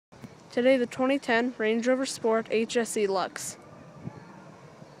Today, the 2010 Range Rover Sport HSE LUX.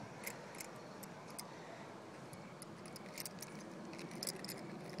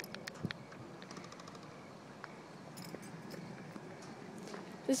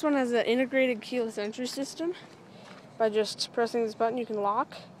 This one has an integrated keyless entry system. By just pressing this button, you can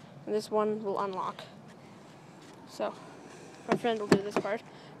lock, and this one will unlock. So, my friend will do this part,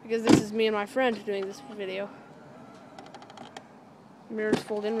 because this is me and my friend doing this video. Mirrors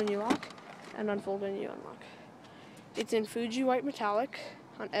fold in when you lock, and unfold when you unlock. It's in Fuji Whit Metallic,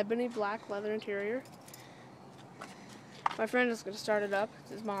 on Ebony Black Leather Interior. My friend is going to start it up.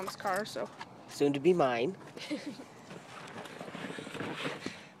 It's his mom's car, so... Soon to be mine.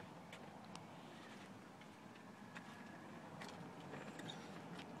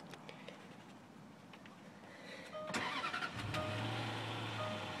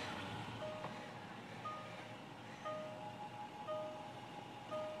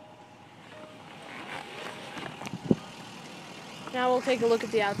 Now we'll take a look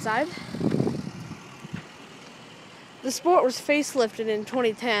at the outside. The Sport was facelifted in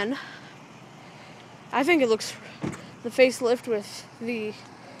 2010. I think it looks, the facelift with the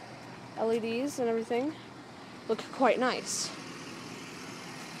LEDs and everything, look quite nice.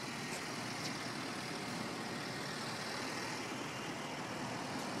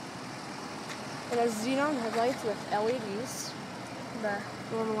 It has xenon headlights with LEDs, the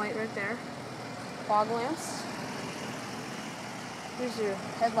normal light right there, fog lamps. Here's your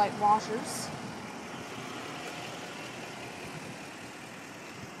headlight washers.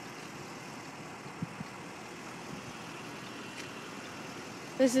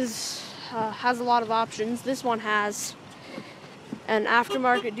 This is has a lot of options. This one has an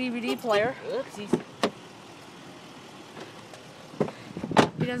aftermarket DVD player. It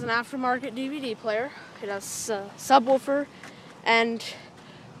has an aftermarket DVD player. It has a subwoofer, and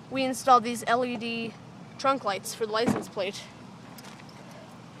we installed these LED trunk lights for the license plate.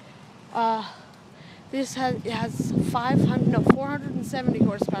 This has 470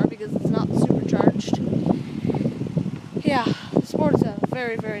 horsepower because it's not supercharged. Yeah, the Sport is a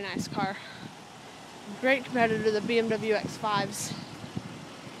very, very nice car. Great competitor to the BMW X5s.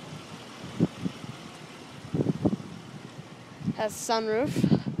 Has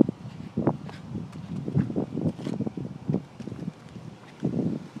sunroof.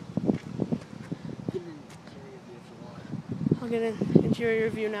 I'll get an interior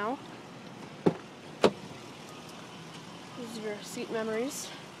view now. These are your seat memories.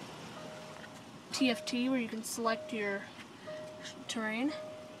 TFT, where you can select your terrain.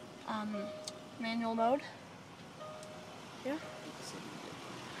 Manual mode. Yeah.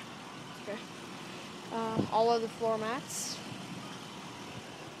 Okay. All other floor mats.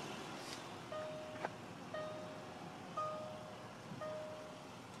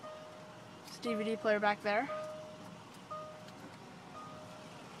 This DVD player back there.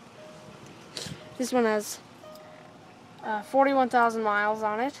 This one has 41,000 miles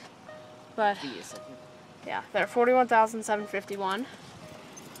on it, but yeah, there, 41,751.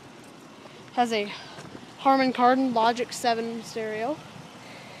 Has a Harman Kardon Logic 7 stereo.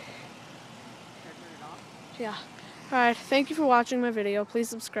 Yeah. Alright, thank you for watching my video. Please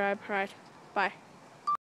subscribe. Alright, bye.